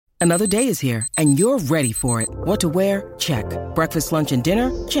Another day is here, and you're ready for it. What to wear? Check. Breakfast, lunch, and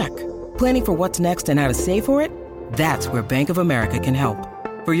dinner? Check. Planning for what's next and how to save for it? That's where Bank of America can help.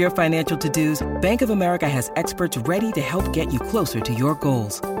 For your financial to-dos, Bank of America has experts ready to help get you closer to your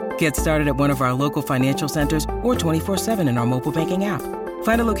goals. Get started at one of our local financial centers or 24/7 in our mobile banking app.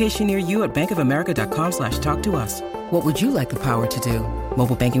 Find a location near you at bankofamerica.com/talktous. What would you like the power to do?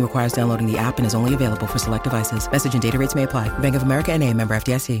 Mobile banking requires downloading the app and is only available for select devices. Message and data rates may apply. Bank of America NA, member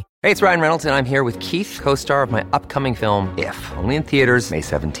FDIC. Hey, it's Ryan Reynolds, and I'm here with Keith, co-star of my upcoming film, If, only in theaters May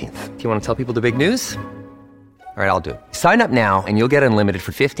 17th. Do you want to tell people the big news? All right, I'll do it. Sign up now and you'll get unlimited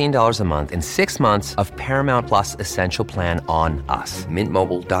for $15 a month and 6 months of Paramount Plus Essential Plan on us.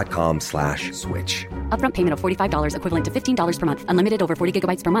 MintMobile.com/switch. Upfront payment of $45 equivalent to $15 per month. Unlimited over 40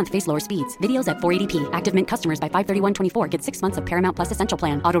 gigabytes per month. Face lower speeds. Videos at 480p. Active Mint customers by 531.24 get 6 months of Paramount Plus Essential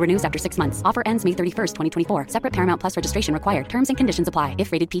Plan. Auto renews after 6 months. Offer ends May 31st, 2024. Separate Paramount Plus registration required. Terms and conditions apply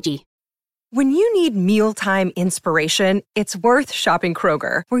if rated PG. When you need mealtime inspiration, it's worth shopping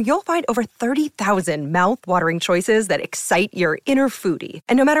Kroger, where you'll find over 30,000 mouth-watering choices that excite your inner foodie.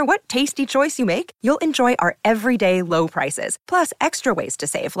 And no matter what tasty choice you make, you'll enjoy our everyday low prices, plus extra ways to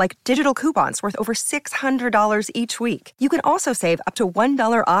save, like digital coupons worth over $600 each week. You can also save up to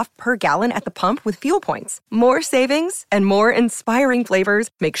 $1 off per gallon at the pump with fuel points. More savings and more inspiring flavors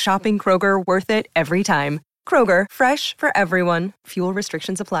make shopping Kroger worth it every time. Kroger, fresh for everyone. Fuel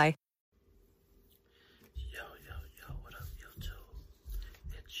restrictions apply. What up, YouTube?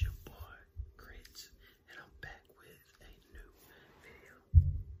 It's your boy, Grits, and I'm back with a new video.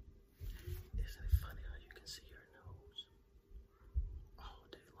 Isn't it funny how you can see your nose all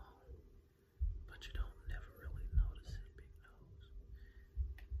day long, but you don't never really notice it, big nose?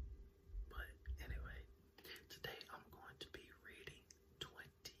 But anyway, today I'm going to be reading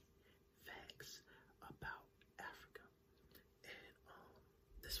 20 facts about Africa. And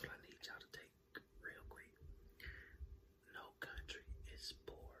this is what I need y'all to take real quick. No country is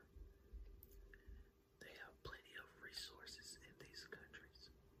poor. They have plenty of resources in these countries.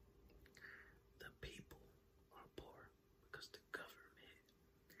 The people are poor because the government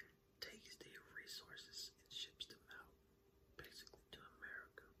takes their resources and ships them out, basically to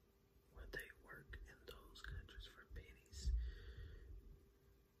America, where they work in those countries for pennies.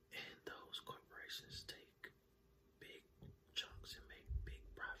 And those corporations take big chunks and make big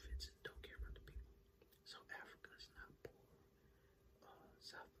profits and don't care about the people. So Africa is not poor.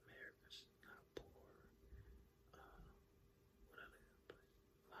 South America is not poor. What other place?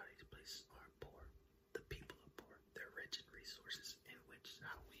 A lot of these places aren't poor. The people are poor. They're rich in resources, in which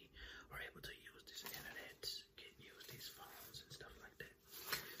how we are able to use this internet, use these phones and stuff like that.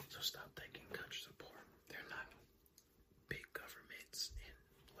 So stop thinking countries are poor. They're not. Big governments and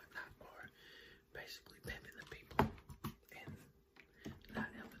whatnot are basically pimping the people and not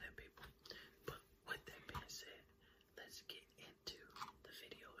helping their people. But with that being said, let's get into the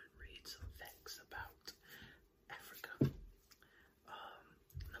video and read some facts about Africa.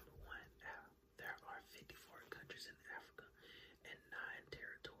 Number one, there are 54 countries in Africa and 9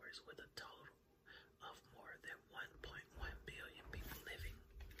 territories with a total of more than 1.1 billion people living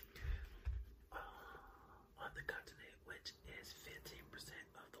on the continent, which is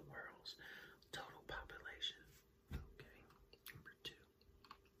 15% of the world's total population. Okay, number 2.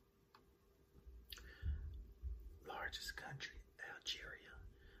 Largest country, Algeria.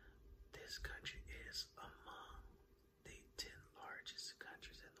 This country is among the 10 largest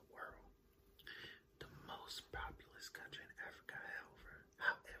countries in the world. The most populous country in Africa,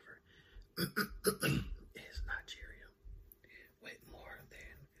 however, is Nigeria, with more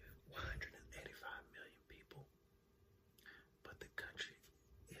than 185 million people. But the country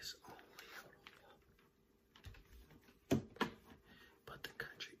is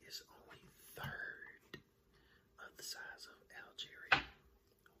only third of the size of Algeria.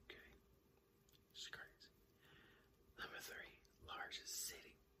 Okay, it's crazy. Number 3, largest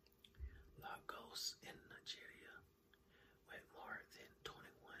city, Lagos in Nigeria, with more than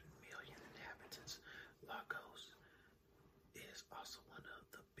 21 million inhabitants. Lagos is also one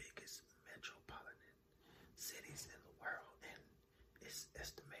of the biggest metropolitan cities in the world and is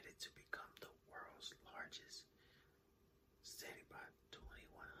estimated to become the world's largest city by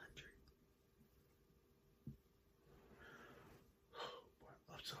 2100.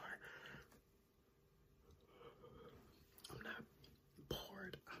 I'm sorry. I'm not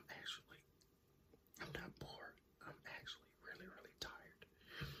bored. I'm not bored. I'm actually really, really tired.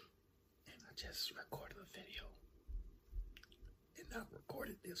 And I just recorded a video. And I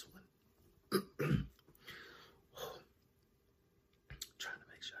recorded this one. Trying to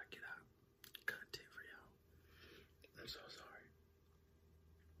make sure I get out content for y'all. I'm so sorry.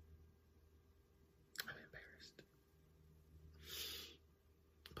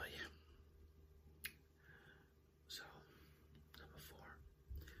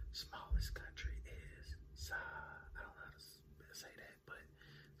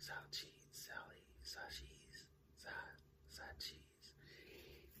 Sachi's.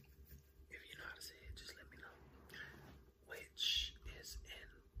 If you know how to say it, just let me know. Which is in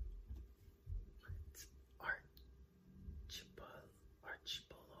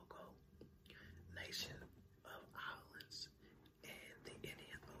Archipelago nation of islands in the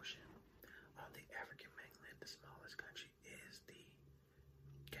Indian Ocean. On the African mainland, the smallest country is the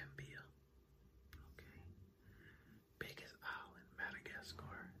Gambia. Okay. Biggest island,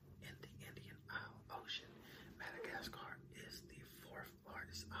 Madagascar, in the Indian Ocean. Madagascar is the fourth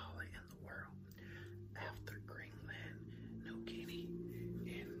largest island in the world, after Greenland, New Guinea,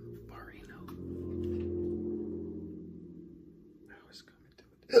 and Borneo. I was coming to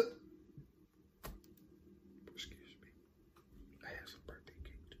it. Excuse me. I have some birthday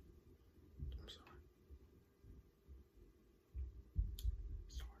cake. I'm sorry.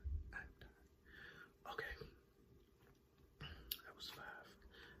 I'm done. Okay. That was 5.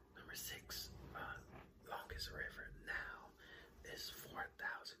 Number 6. Longest river now is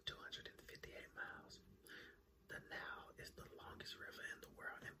 4,258 miles. The Nile is the longest river in the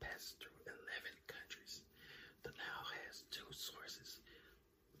world and passes through 11 countries. The Nile has 2 sources.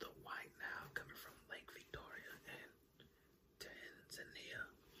 The White Nile coming from Lake Victoria in Tanzania,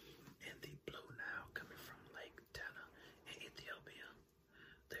 and the Blue Nile coming from Lake Tana in Ethiopia.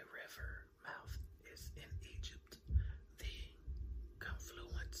 The river mouth is in Egypt. The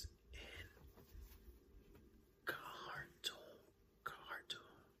confluence in Khartoum,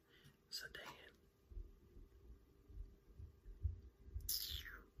 Sudan.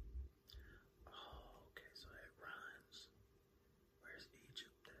 Oh, okay, so it runs. Where's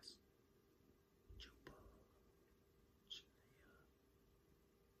Egypt? That's Juba. Chania.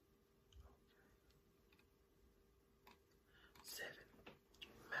 Okay. 7.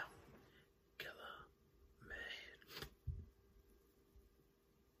 Mount Kilimanjaro.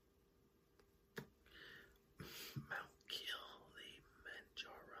 Mount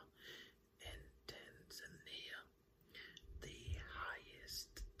Kilimanjaro in Tanzania. The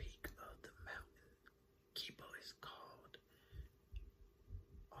highest peak of the mountain, Kibo, is called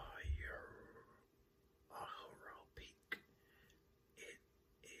Ahuro Peak. It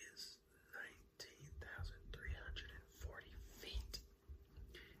is 19,340 feet.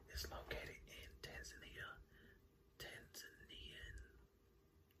 It's located in Tanzanian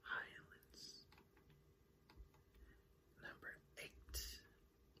highlands. Number 8.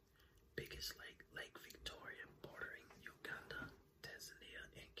 Biggest lake, Lake Victoria, bordering Uganda, Tanzania,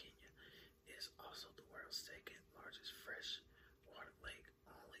 and Kenya, is also the world's second largest freshwater lake.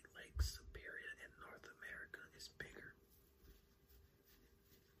 Only Lake Superior in North America is bigger.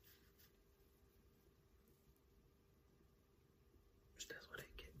 That's where they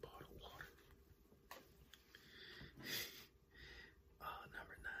get bottled water.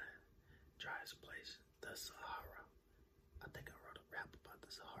 Number 9. Driest place, the Sahara. I think I wrote a rap about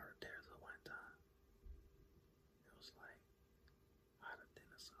the Sahara Desert one time. It was like hotter than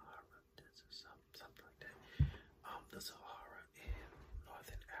the Sahara Desert, something like that. The Sahara in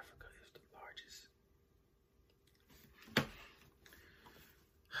Northern Africa is the largest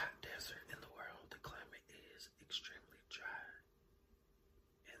hot desert in the world. The climate is extremely dry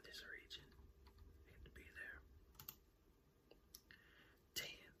in this region. Need to be there.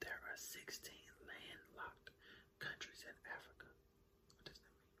 10. There are 16 landlocked countries in Africa. What does that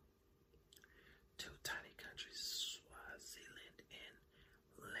mean? 2 tiny countries, Swaziland and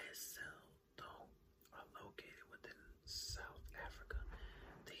Lesotho, are located within South Africa.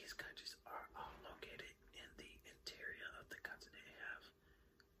 These countries are all located in the interior of the continent and have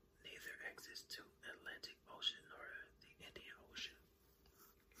neither access to Atlantic Ocean nor the Indian Ocean.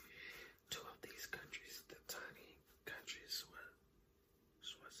 2 of these countries, the tiny countries,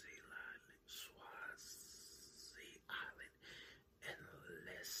 Swaziland and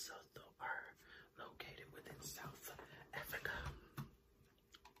Lesotho, are located within South Africa.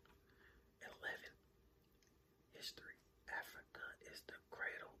 11. History. Africa is the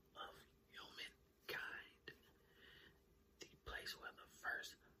cradle of humankind, the place where the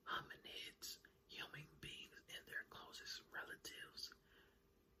first hominids, human beings and their closest relatives,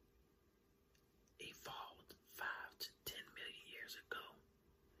 evolved 5 to 10 million years ago.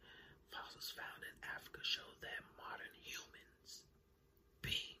 Fossils found in Africa show that modern humans,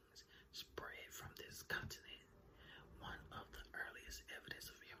 beings, spread from this continent. One of the earliest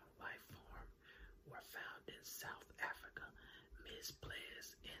evidence of human life form were found in South Africa.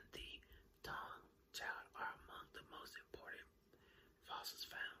 Misplaced in the Dong Child are among the most important fossils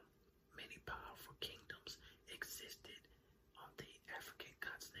found. Many powerful kingdoms existed on the African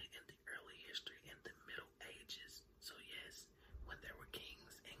continent in the early history in the Middle Ages. So yes, when there were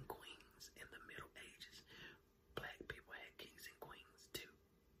kings and queens in the Middle Ages,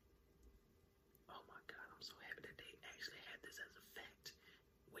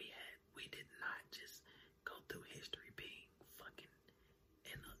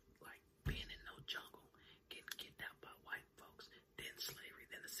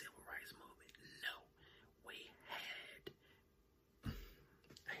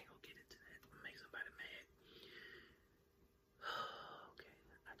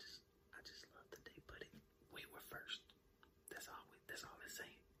 That's all it's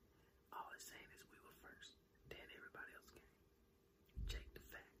saying. All it's saying is we were first, then everybody else came. Check the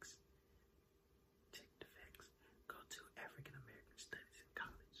facts. Check the facts. Go to African American Studies in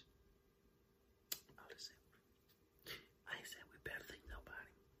college. All it's saying. I ain't saying we better than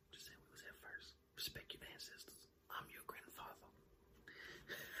nobody. Just saying we was at first. Respect your ancestors. I'm your grandfather.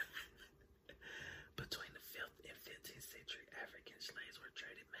 Between the 5th and 15th century, African slaves were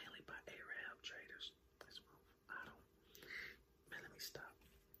traded mainly by Arab traders. Let's move. Man, let me stop.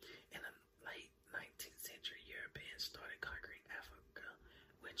 In the late 19th century, Europeans started conquering Africa,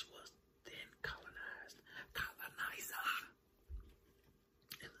 which was then colonized. Colonizer!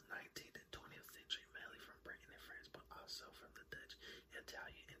 In the 19th and 20th century, mainly from Britain and France, but also from the Dutch,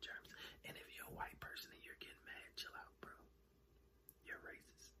 Italian, and Germans. And if you're a white person and you're getting mad, chill out, bro. You're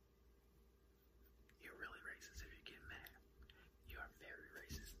racist. You're really racist if you're getting mad. You are very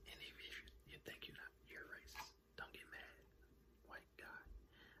racist. And if you think you're not, you're racist. Don't get mad. White guy.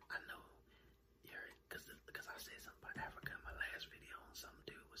 I know you're, because I said something about Africa in my last video, and some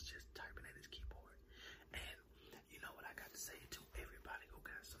dude was just typing at his keyboard. And you know what I got to say to everybody who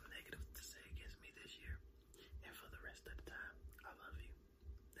got some negative to say against me this year. And for the rest of the time, I love you.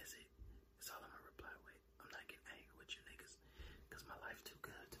 That's it. That's all I'm gonna reply with. I'm not getting angry with you niggas, because my life too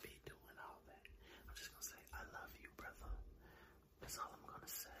good to be doing all that. I'm just gonna say, I love you, brother. That's all I'm gonna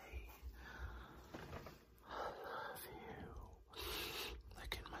say. I love you.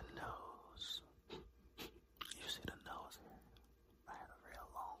 Look at my nose. You see the nose here? I had a real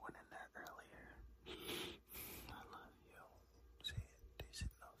long one in there earlier. I love you. See it? Do you see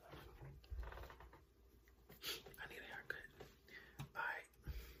the nose? I need a haircut. Alright.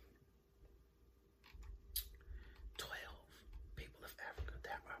 12 people of Africa.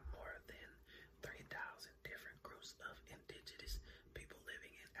 There are more than 3,000 different groups of indigenous people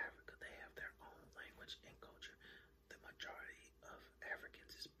living in Africa. They have their own language and culture. The majority of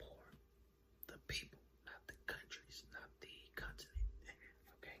Africans is poor. The people, not the countries, not the continent.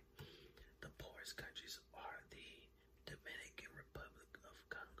 Okay? The poorest countries are the Dominican Republic of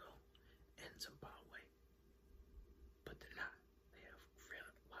Congo and Zimbabwe. But they're not. They have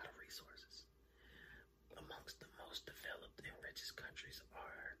a lot of resources. Amongst the most developed and richest countries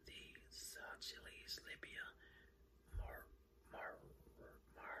are the Seychelles, Libya,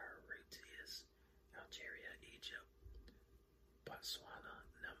 Mauritius, Algeria, Egypt, Botswana,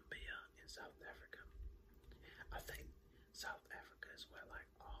 Namibia, and South Africa. I think South Africa is where like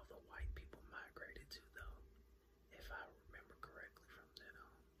all the white people migrated to, though, if I remember correctly from that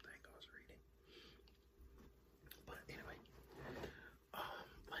thing I was reading. But anyway,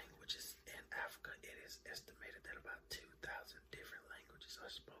 languages in Africa, it is estimated that about 2,000 different languages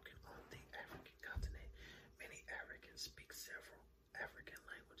are spoken on the African continent. Many Africans speak several African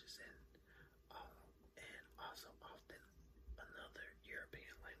languages and also often another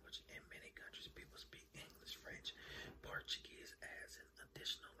European language. In many countries, people speak English, French, Portuguese as an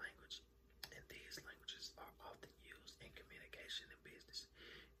additional language, and these languages are often used in communication and business.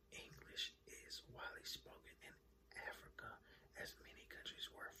 English is widely spoken in Africa, as many countries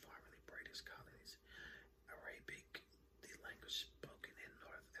were formerly British colonies. Arabic, the language spoken in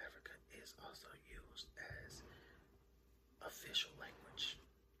North Africa, is also used as official language.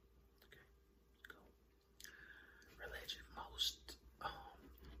 Okay, go. Religion, most,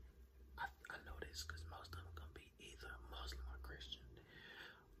 I know this because most of them gonna be either Muslim or Christian.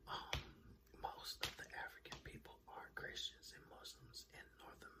 Most of the African people are Christians and Muslims in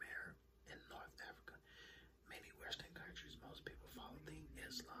North America, in North Africa. Many Western countries, most people follow the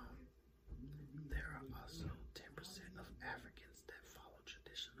Islam. There are also 10% of Africans that follow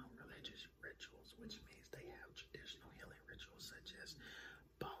traditional religious rituals, which means they have traditional healing rituals such as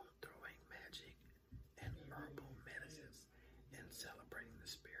bone throwing, magic, and herbal medicines, and celebrating the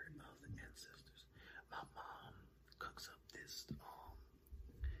spirit of the ancestors. My mom cooks up this,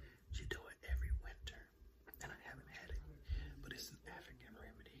 she do it every winter, and I haven't had it, but it's an African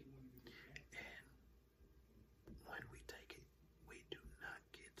remedy, and when we take it, we do not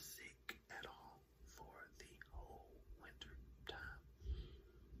get sick at all for the whole winter time.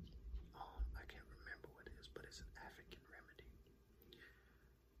 I can't remember what it is, but it's an African remedy.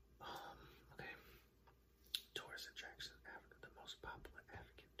 Okay. Tourist attractions in Africa. The most popular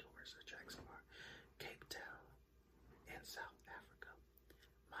African tourist attractions are Cape Town in South Africa,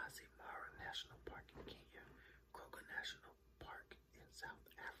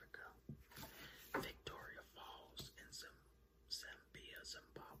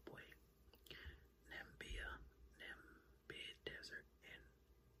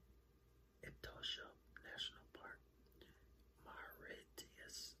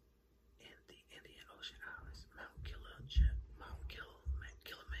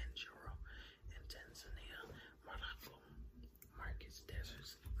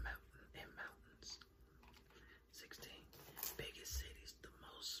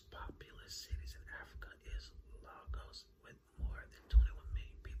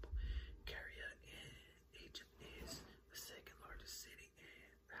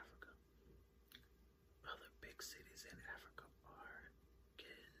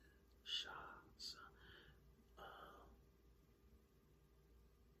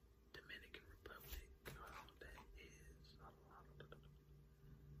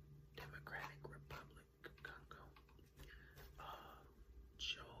 Democratic Republic of Congo,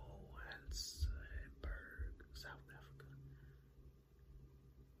 Johannesburg, South Africa,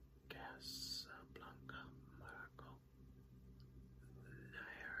 Casablanca, Morocco,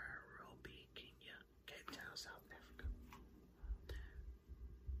 Nairobi, Kenya, Cape Town, South Africa.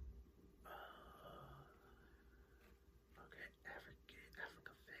 Okay,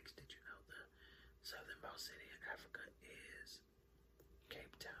 Africa facts. Did you know the southernmost city in Africa is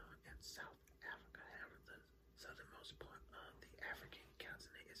Cape Town in South Africa? However, the southernmost point of the African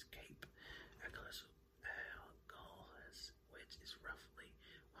continent is Cape Agulhas, which is roughly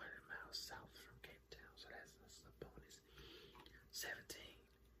 100 miles south from Cape Town. So that's a bonus. 17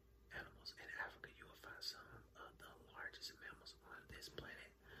 animals in Africa. You will find some of the largest mammals on this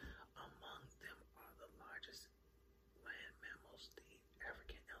planet. Among them are the largest land mammals, the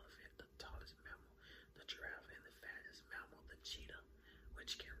African elephant, the tallest mammal, the giraffe, and the fastest mammal, the cheetah,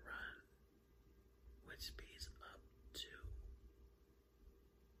 which can run with speeds up to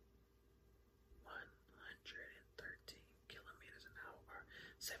 113 kilometers an hour or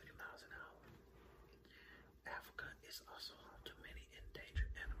 70 miles an hour. Africa is also home to many endangered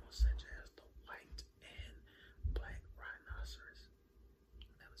animals such as the white and black rhinoceros.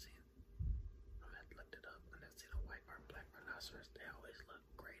 Never seen. I'm gonna have to look it up. I've never seen a white or black rhinoceros. They always look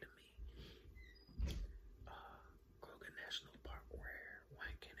gray to me. Kruger National Park, where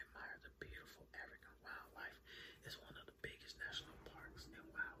one can admire the beautiful African wildlife, is one of the biggest national parks and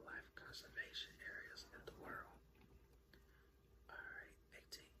wildlife conservation areas in the world. Alright,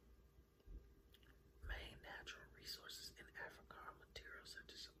 18. Main natural resources in Africa are materials such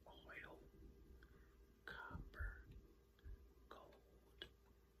as oil, copper, gold,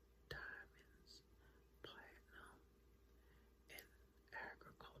 diamonds, platinum, and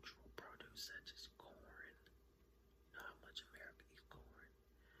agricultural produce such as corn. You know how much America eats corn?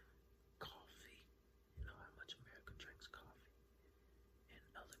 Coffee. You know how much America drinks coffee? In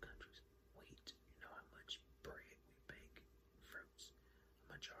other countries, wheat. You know how much bread we bake? Fruits.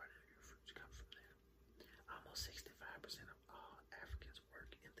 A majority of your fruits come from there. Almost 65% of all Africans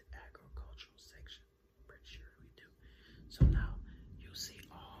work in the agricultural section. Pretty sure we do. So now you see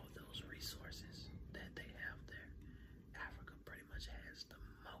all those resources that they have there. Africa pretty much has the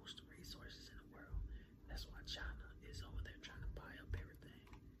most resources in the world. That's why China is over there trying to buy up everything.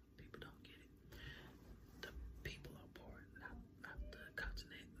 People don't get it. The people are poor, not the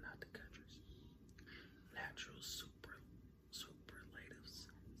continent, not the countries. Natural